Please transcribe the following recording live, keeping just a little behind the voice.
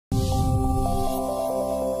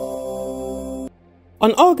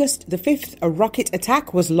On August the 5th, a rocket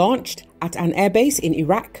attack was launched at an airbase in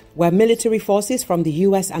Iraq, where military forces from the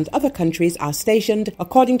US and other countries are stationed,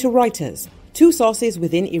 according to Reuters. Two sources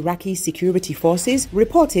within Iraqi security forces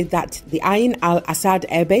reported that the Ain al Asad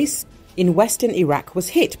Airbase in western Iraq was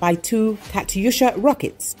hit by two Katyusha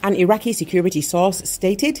rockets. An Iraqi security source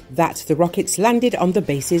stated that the rockets landed on the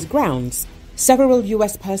base's grounds. Several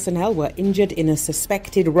US personnel were injured in a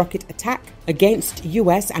suspected rocket attack against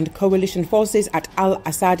US and coalition forces at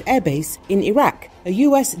Al-Asad Airbase in Iraq, a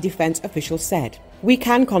US defense official said. "We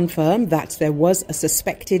can confirm that there was a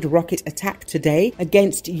suspected rocket attack today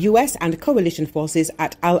against US and coalition forces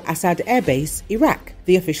at Al-Asad Airbase, Iraq,"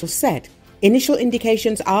 the official said. Initial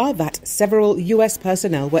indications are that several US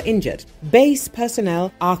personnel were injured. Base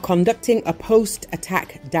personnel are conducting a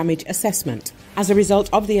post-attack damage assessment. As a result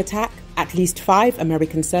of the attack, at least 5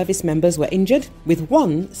 American service members were injured, with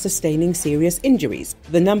 1 sustaining serious injuries.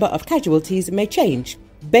 The number of casualties may change.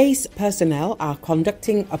 Base personnel are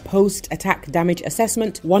conducting a post-attack damage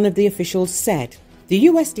assessment, one of the officials said. The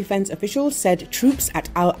US defense official said troops at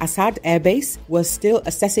Al-Asad Airbase were still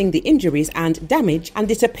assessing the injuries and damage, and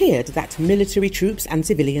it appeared that military troops and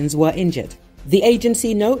civilians were injured. The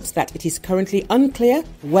agency notes that it is currently unclear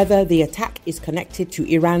whether the attack is connected to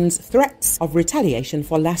Iran's threats of retaliation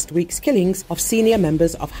for last week's killings of senior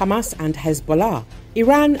members of Hamas and Hezbollah.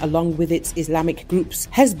 Iran, along with its Islamic groups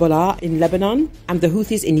Hezbollah in Lebanon and the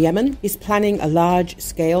Houthis in Yemen, is planning a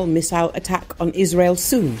large-scale missile attack on Israel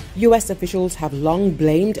soon. US officials have long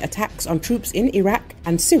blamed attacks on troops in Iraq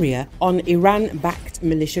and Syria on Iran-backed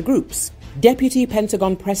militia groups. Deputy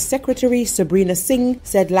Pentagon Press Secretary Sabrina Singh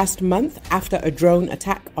said last month, after a drone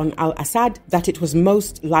attack on Al-Asad, that it was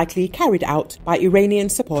most likely carried out by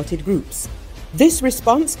Iranian-supported groups. This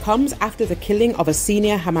response comes after the killing of a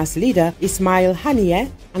senior Hamas leader, Ismail Haniyeh,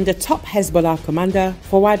 and a top Hezbollah commander,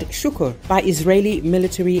 Fawad Shukr, by Israeli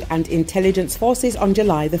military and intelligence forces on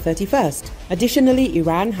July the 31st. Additionally,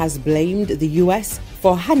 Iran has blamed the US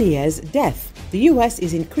for Haniyeh's death. The US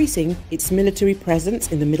is increasing its military presence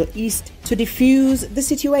in the Middle East to defuse the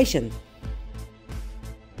situation.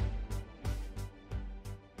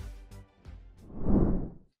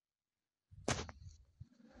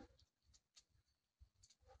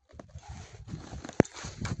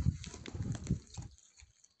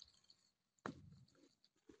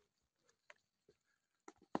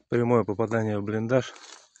 Прямое попадание в блиндаж.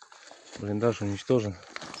 Блиндаж уничтожен.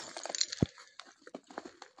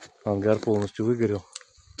 Ангар полностью выгорел.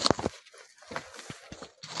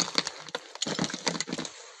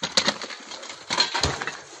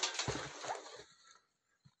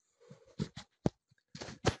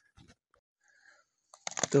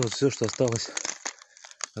 Это вот все, что осталось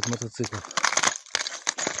от мотоцикла.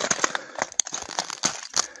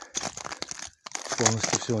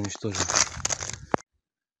 Полностью все уничтожено.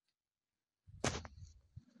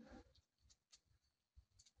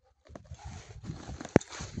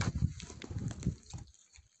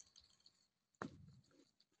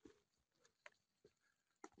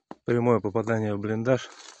 Прямое попадание в блиндаж.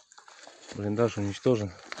 Блиндаж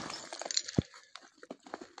уничтожен.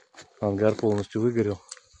 Ангар полностью выгорел.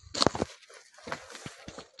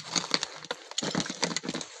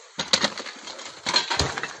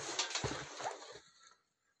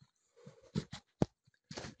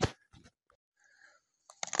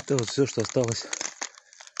 Это вот все, что осталось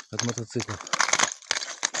от мотоцикла.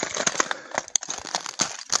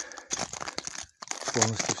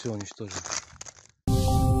 Полностью все уничтожено.